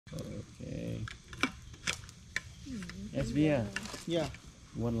SVR. Yeah.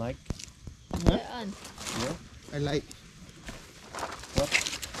 One like. Huh? Yeah. I like. What?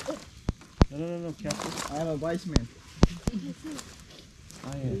 No, careful. I'm a wise man.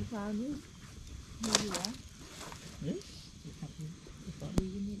 Ah, yeah. Yes.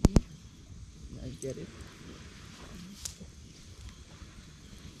 I get it.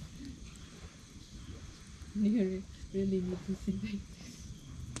 You really need to sit like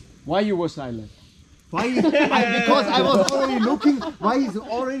Why you were silent? Why? Because I was already looking. Why he's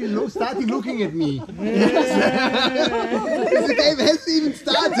already starting looking at me? The game hasn't even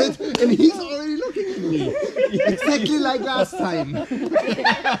started, and he's already looking at me. Exactly like last time. it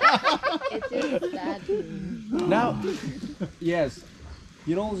is that. Now, yes.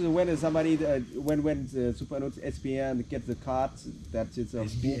 You know when somebody when Super Notes SPN gets the cards that it's a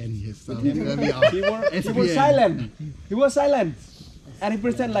SPN, yes. he was silent. He was silent. And he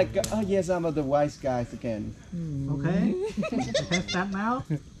pretend like, oh yes, I'm the wise guys again. Okay. You can start now.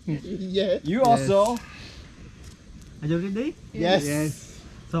 Yeah. You also. Are you ready? Yes. Yes.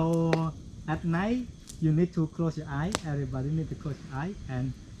 So at night you need to close your eye. Everybody need to close your eye,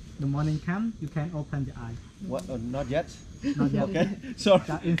 and the morning comes, you can open your eye. What? Not yet. Not yet. Okay. Sorry.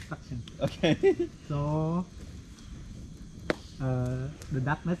 The instruction. Okay. So the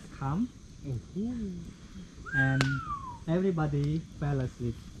darkness comes, and everybody fell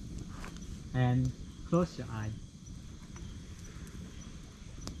asleep and close your eye.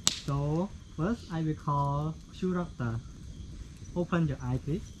 So first I will call Shurapta. Open your eye,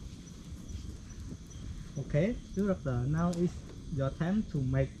 please. Okay, Shurapta, now is your time to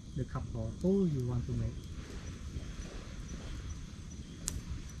make the couple. Who you want to make?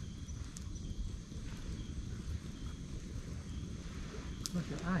 Close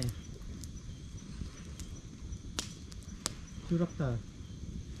your eye. Shurapta.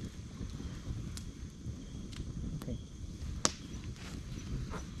 Okay.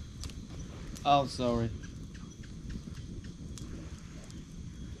 Oh, sorry.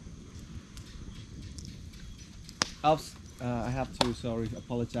 I have to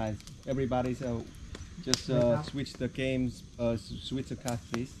apologize. Everybody, so just switch the games, switch the cards,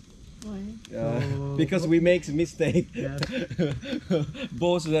 please. Why? Because we make a mistake. Yes.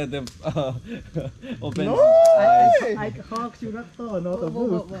 Both the open No! eyes. I call Shurapta, not a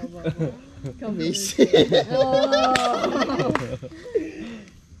booth. Come Please. Oh.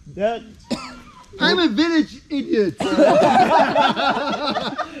 That. I'm a village idiot. Not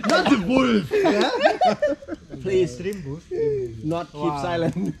a wolf. Yeah? Please, Stream booth. not keep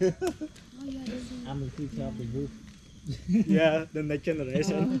silent. I'm the teacher of the booth. Yeah, the next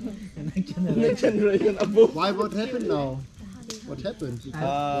generation. Next Next generation above. Why? What happened now? What happened?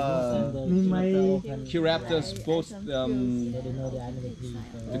 Q-Raptors, both the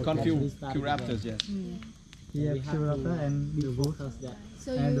confused Q-Raptors, yes. Yeah, Shurapta and the booth.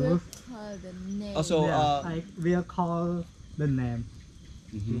 So And you the will wolf. call the name. Also, Yeah, I will call the name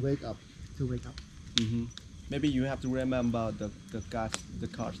To wake up. to wake up. maybe you have to remember the card's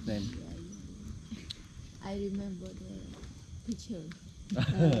name. I remember the picture.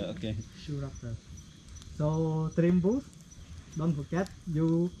 Okay. Shurapta. So stream booth. Don't forget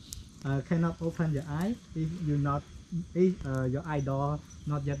you cannot open your eye if your idol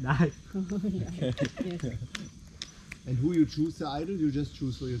not yet died. And who you choose the idol? You just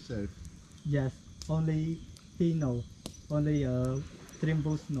choose for yourself. Yes, only he know. Only stream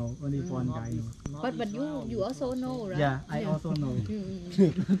booth know. Only one guy know. But you also know, right? Yeah, I also know.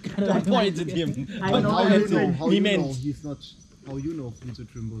 Don't point at him. I Don't know How point you at know? him. How He you meant. know he's not? How you know he's a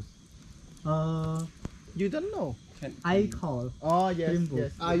Trimbus? You don't know. I call Oh yes, Trimbo.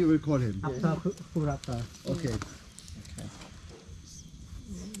 yes. Ah, you will call him. after Kurata. Okay. Okay.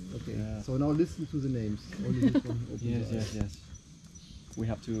 Okay. Yeah. So now listen to the names. Only this one opens Yes, the yes, eyes. yes. We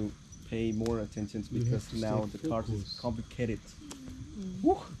have to pay more attention We because have to now stay the card is focused. complicated.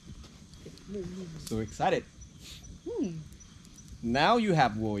 Woo. So excited. Now you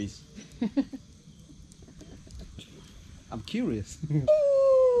have voice. I'm curious.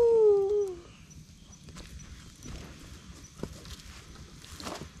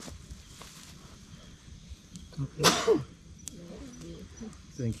 Okay.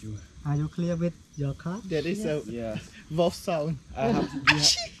 Thank you. Are you clear with your card? There is a Yes. wolf sound. I have to,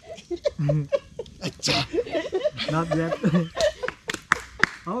 Not yet.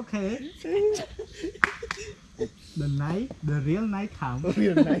 Okay. The real night comes.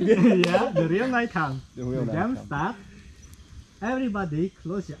 Real night. Yeah, the real night comes. The real night game comes. start. Everybody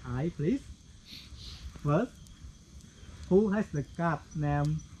close your eye, please. First, who has the card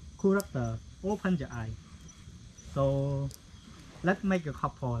named Character? Open your eye. So, let's make a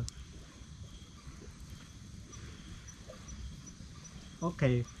couple.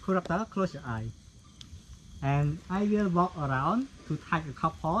 Okay, Kurata, close your eye. And I will walk around to touch a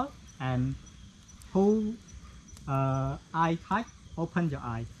couple, and who eye touch, open your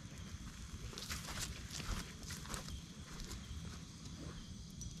eye.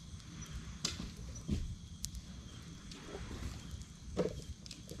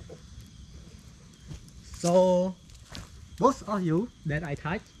 So both of you that I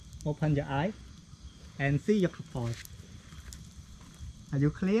touch, open your eye and see your couple. Are you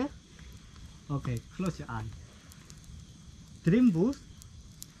clear? Okay, close your eye. Dream booth,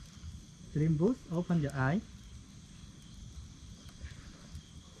 open your eye.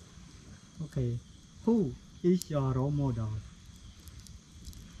 Okay, who is your role model?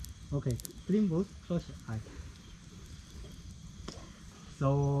 Okay, dream booth, close your eye.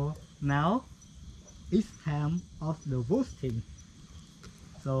 So now it's time of the booth team.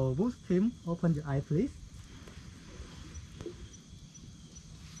 So booth team, open your eye please.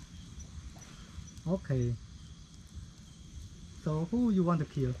 Okay. So who you want to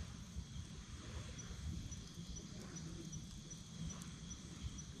kill?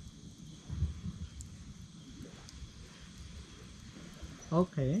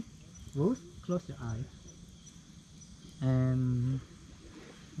 Okay. Booth, close your eye. And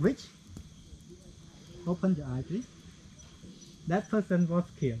which? Open your eye please. That person was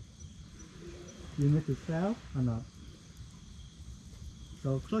killed. You need to sell or not?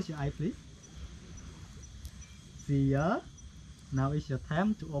 So close your eye please. See ya. Now it's your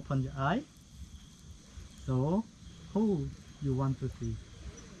time to open your eye. So who you want to see?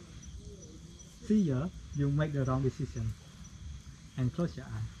 See ya, you make the wrong decision. And close your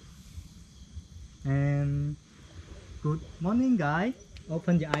eye. And good morning guys.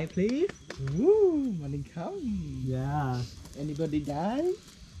 Open your eye please. Woo, morning come. Yeah. Anybody die?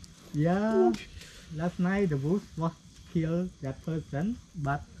 Yeah. Last night the wolf was killed that person,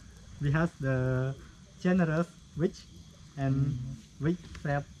 but we have the generous witch and witch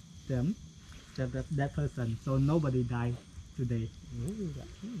saved them, saved that person. So nobody died today. Ooh,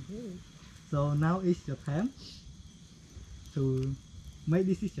 lucky, good. So now it's your time to make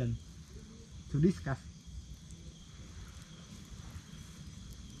decision, to discuss.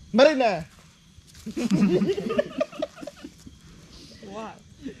 Marina! What?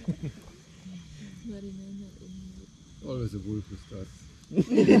 Marina not in mood. Always a wolf who starts.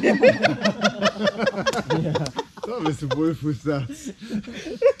 It's always a wolf who starts.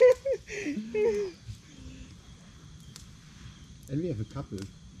 And we have a couple.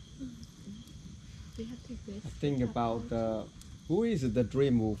 We have to guess. Think about who is the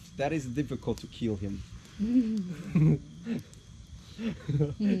dream wolf. That is difficult to kill him.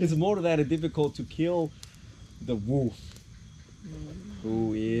 It's more than difficult to kill the wolf.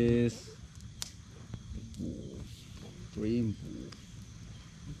 Who is the wolf? Dream wolf.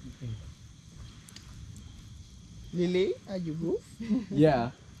 Lily, are you wolf?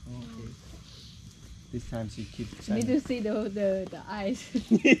 Yeah. Okay. This time she keeps Need saying, to see the eyes.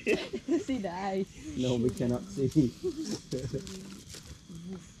 See the eyes. no, we cannot see.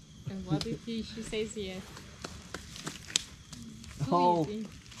 And what if she says yes? Oh, Easy.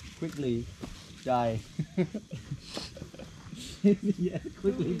 quickly die. Yeah,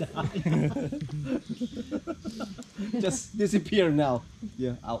 quickly die. Just disappear now.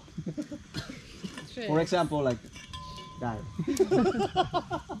 Yeah, out. Sure. For example, like die.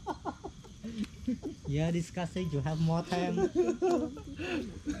 Yeah, discussing. You have more time.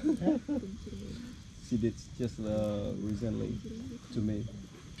 She did just recently to me.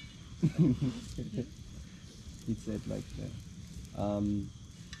 He said like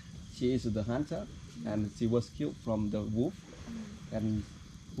she is the hunter and she was killed from the wolf, and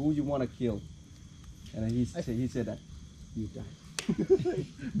who you want to kill? And he said that you die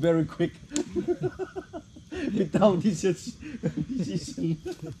very quick without decision.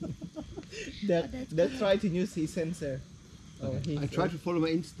 That try to use his sensor. Oh, I try to follow my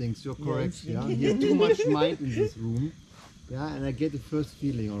instincts. You're Yeah, correct. Yeah, instinct. he has too much mind in this room. Yeah, and I get the first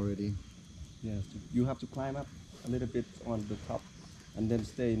feeling already. Yes, you have to climb up a little bit on the top and then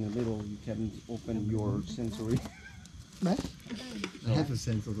stay in the middle. You can open your sensory. I have a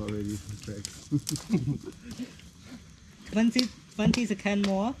sense of already. Tracks. 20 seconds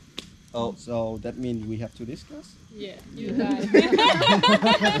more. Oh, so that means we have to discuss? Yeah, you die.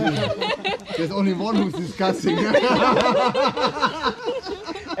 There's only one who's discussing.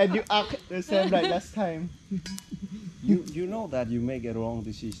 And you act the same like last time. You know that you make a wrong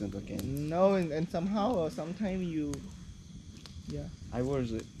decision again. No, and somehow or sometime you, yeah. I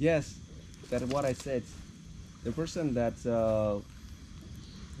was yes, that's what I said. The person that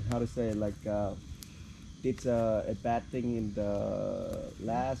how to say like did a bad thing in the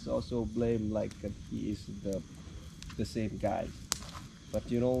last, also blame like he is the same guy, but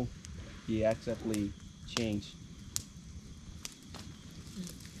you know he accidentally changed.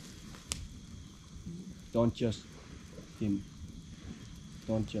 Don't judge him.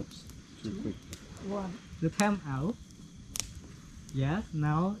 Don't judge too quick. The time out. Yes,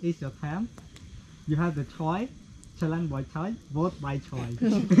 now is your time. You have the choice. Challenge by choice, vote by choice.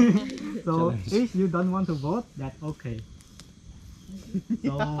 So if you don't want to vote, that's okay.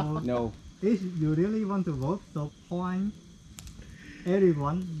 So No. if you really want to vote, so point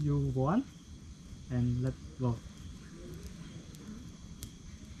everyone you want and let's vote.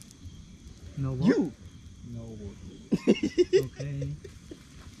 No vote? You. No vote. Okay.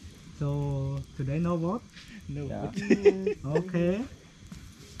 So today no vote? No. Yeah. Okay.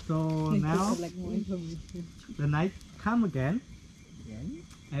 So now Like more information. the night come again.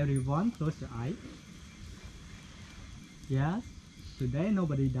 Everyone close your eyes. Yes. Today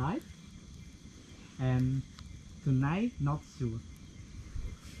nobody died. And tonight not sure.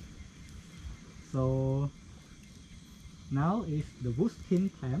 So now is the Bush King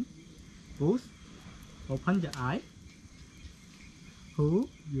time. Bush, open your eye. Who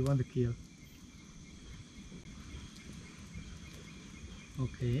you want to kill?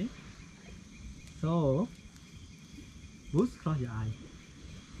 Okay. So Bush, close your eye.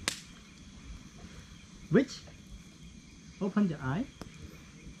 Which? Open your eye.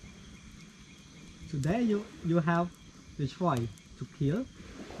 Today you have the choice to kill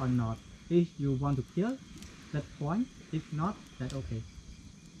or not. If you want to kill, that's fine. If not, that's okay.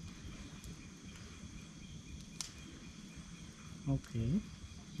 Okay.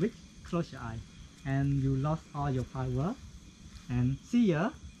 Which? Close your eye. And you lost all your power. And see ya.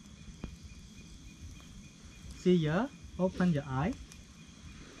 See ya. Open your eye.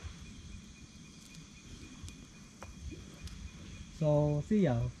 So see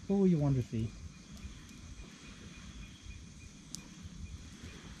ya. Who you want to see?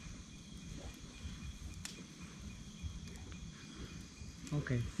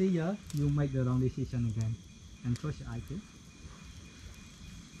 Okay, see ya. You make the wrong decision again. And close your eye too.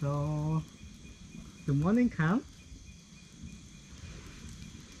 So the morning comes.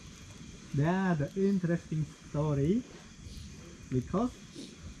 There the interesting story because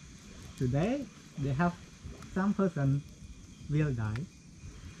today they have some person will die.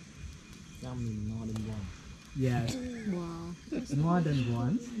 Some more than one. Yes, Wow. more than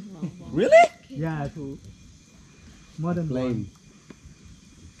once. Really? Yeah, more than Blame. one.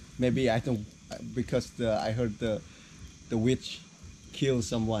 Maybe I don't because I heard the witch kill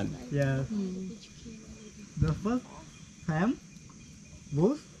someone. Yeah. The first time,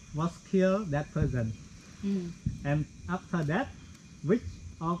 Bush was kill that person, and after that, witch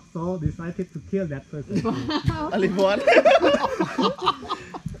also decided to kill that person. Only one.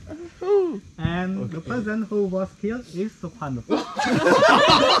 And the person who was killed is Sopan.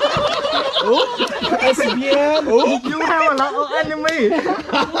 Lesbian. You have a lot of enemy.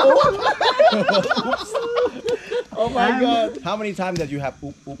 Oh my And- god. How many times that you have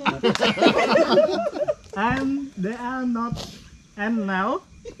oop oop oop? And they are not. And now,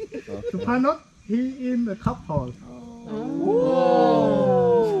 Sopan, he in the couple.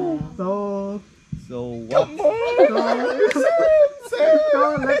 So, So what? so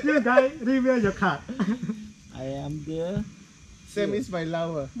let you guys reveal your card. I am the same is my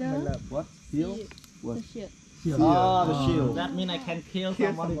lover. My love. What? Heal? What? Shield. Oh, the shield. That means I can kill Kill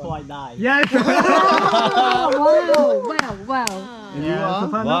someone before I die. Yes. Wow. And you Yeah, are?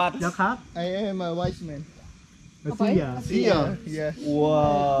 Sopan, What? your card. I am a wise man. Sia. Sia. Yeah.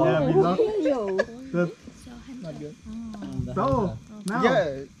 Wow. Yeah, we lost the. Not good. So now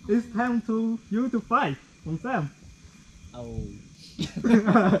Yeah. it's time to you to fight, From Sam. Oh.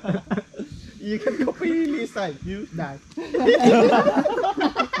 You can copy Lisa. You die. You die.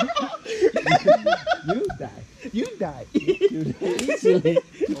 You die. You die easily. Oh,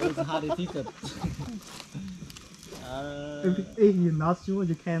 it's hard to teach it. If you're not sure,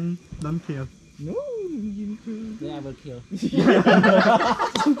 you can don't kill. No. You Then I will kill. I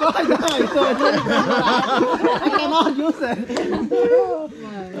cannot use it.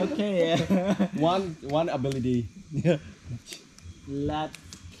 Okay. One ability. Let's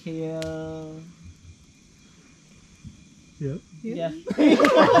kill. Here. Yes.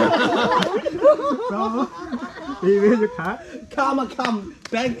 So, reveal your card. Karma come.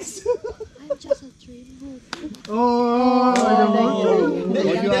 Thanks. I'm just a dream wolf. Oh,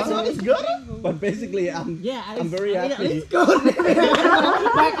 That's what is good. But basically, I'm very happy.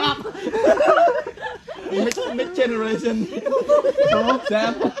 Mid generation.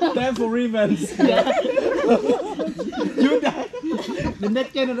 Sam for revenge. You die. The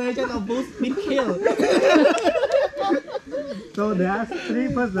next generation of wolves been killed. So there's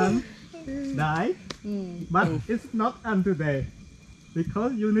 3 persons die, but it's not on today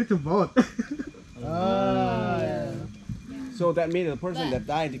because you need to vote. So that means the person that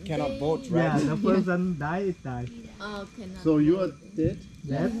died cannot vote, Yeah, right? the person die is die. Oh, cannot. So you are dead.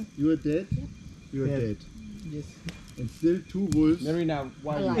 Yes. You are dead. You are Yes. dead. Yes. And still 2 wolves. Marina,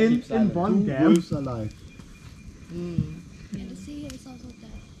 why you In keep silent? one 2 game, wolves alive. And the sea is also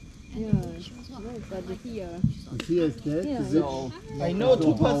dead. And Yeah. the bush was what? No, but the here. The sea is dead. Yeah. Is it? So, I know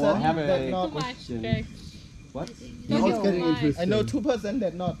 2% I have that a not. Too much, question. Jack. What? Now it's getting Why? interesting. I know 2%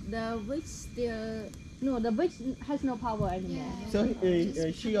 that not. The witch still. No, the witch has no power anymore. Yeah.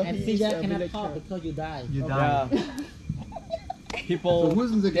 So she or And he is Sia a cannot talk villager. because you die. you die. Yeah. People, So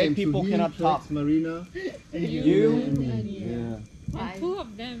who's in the dead game? people Suhin, cannot Trex, talk. Marina. You? And me. Yeah. And 2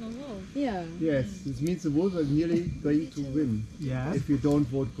 of them are wolves. Yeah. Yes, this means the wolves are nearly going to win Yes. if you don't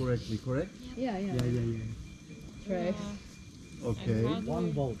vote correctly, correct? Yeah, yeah. Yeah, yeah, yeah. Trash. Okay. And how do One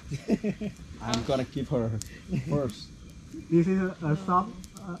we- vote. I'm gonna keep her first. This is a soft,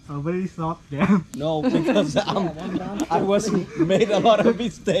 a very soft game. No, because I was made a lot of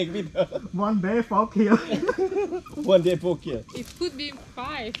mistake with her. 1 day 4 kill. One day for kill. It could be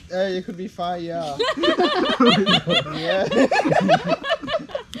 5. It could be 5, yeah. Yeah.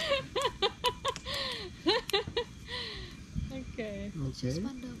 Okay. Just Okay.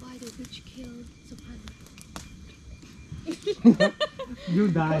 wonder why the witch killed Supan. You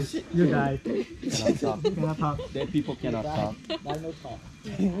die. You die. Cannot talk. Cannot talk. Dead people cannot talk. Die no talk.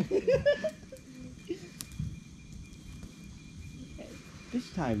 This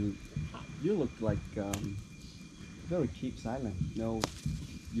time, you look like very keep silent. No,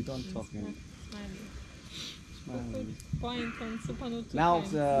 you don't talk any. Smiling. Smiling. Point on Supano 2 Now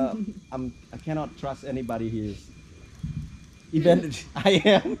times. I cannot trust anybody here. Even I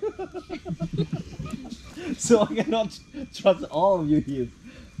am. So I cannot trust all of you here.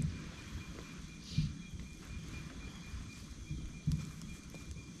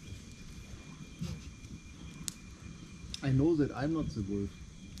 I know that I'm not the wolf.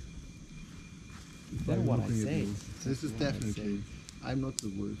 That's I'm what I looking at say. you. This is definitely. I'm not the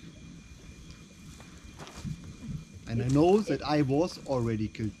wolf. And I know that I was already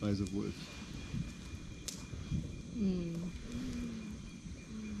killed by the wolf.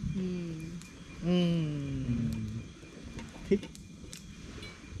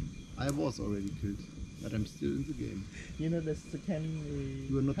 I was already killed, but I'm still in the game. You know the second.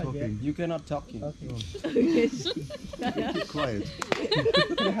 You are not talking. You cannot talk here. Okay. Keep quiet.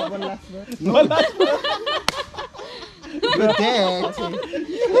 Can I have one last word? You're dead.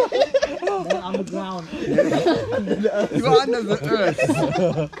 They're on the ground. You are under the earth.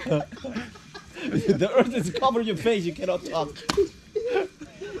 The earth is covering your face. You cannot talk.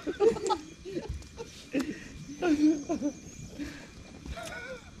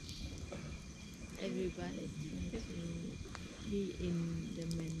 Everybody tries to be in the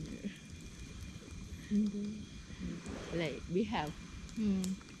manner. Like we have.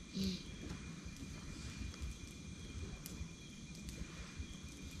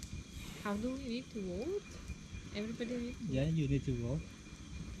 How do we need to vote? Everybody need to Yeah, you need to vote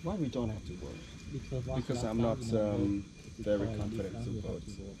Why we don't have to vote? because I'm not very confident to vote.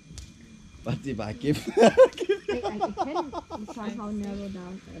 But if I give, I can somehow narrow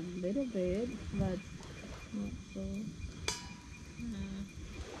down a little bit, but not so.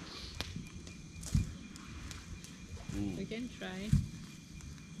 We can try.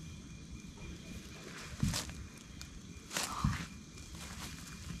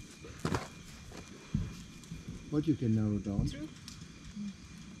 What you can narrow down?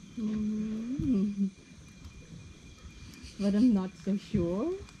 But I'm not so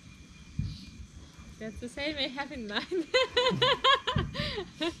sure. That's the same I have in mind.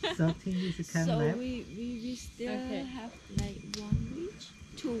 13 is a can So map. we still Okay. have like 1 village,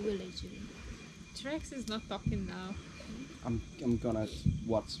 2 villages. Trax is not talking now. I'm gonna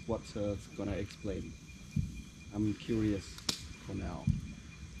what's gonna explain. I'm curious for now.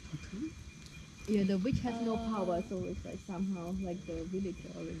 Yeah, the witch has no power, so it's like somehow like the villager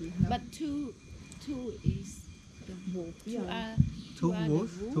already. Have But two is the wolf. two Yeah. are Two are the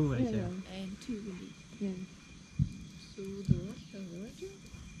wolves, wolf 2 Yeah, villagers. yeah, and 2 village. yeah. So the virgin?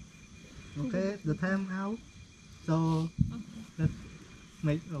 Okay, the time out. So let's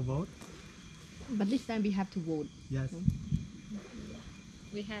make a vote. But this time we have to vote. Yes,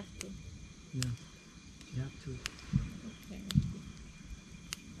 We have to. you have to. Okay.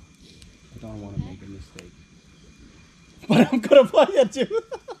 I don't want to make a mistake. But I'm gonna vote at you.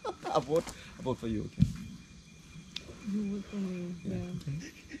 I vote for you. Okay.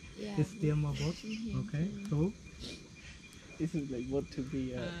 Yeah. It's still more vote. Okay. So This is like vote to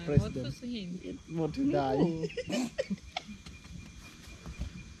be a Vote for president. Suhin. Vote to die.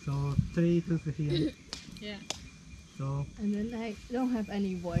 so 3 to Suhin. Yeah. So And then I don't have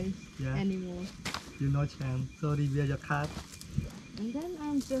any voice yeah, anymore. you no chance. So reveal your card. And then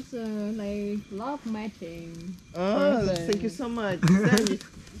I'm just like love matching. Oh, person. thank you so much. Then you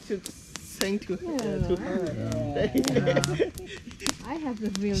should sing to her. Yeah. To her. I have the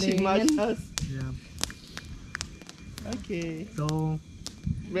She feeling. matched and us. Yeah. Okay. So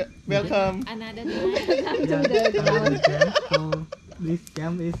Welcome. Another night. yeah, the another game. So this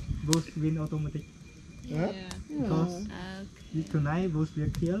game is boost win automatic. Yeah. Because tonight boost will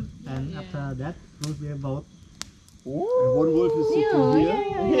kill, and Yeah. after that boost will vote. And one wolf is sitting here.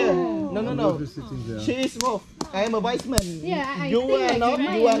 Here. No, no, One no. wolf is sitting there. She is wolf. I am a wise man. Yeah, I You think are I not.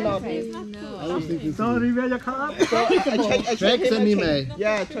 can You are make not. it. I don't think this So is reveal your card. So I Track him, anime.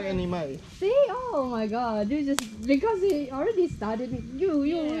 Yeah, track anime. See? Oh my god. You just because he already started it. You.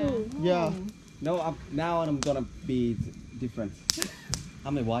 Yeah. No, now I'm gonna be different.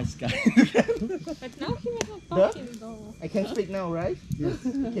 I'm a wise guy. But now he was not talking though. I can speak now, right? Yes.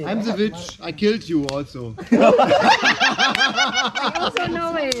 Okay. I'm the witch. I killed you also. I also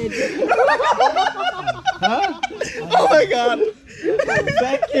know it. Oh my god.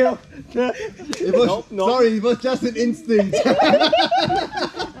 Thank you. It was sorry, it was just an instinct.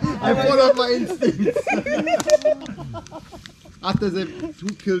 I followed my instincts. After who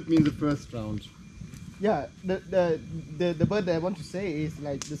killed me in the first round. Yeah, the bird that I want to say is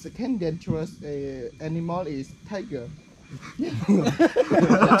like the second dangerous animal is tiger. You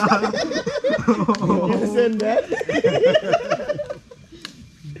understand that?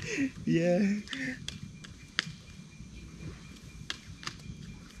 Yeah.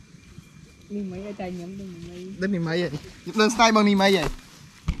 Mình mấy ở đây nhắm mình mấy. Đến niềm mấy vậy? Lên style bằng niềm mấy vậy?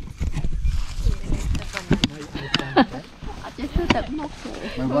 But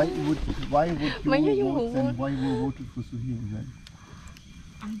why would you vote then? Why you voted for Suhin then?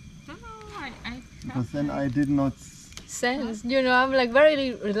 I don't know. I Because then I did not. Sense, I'm like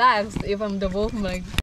very relaxed if I'm the wolf. I'm like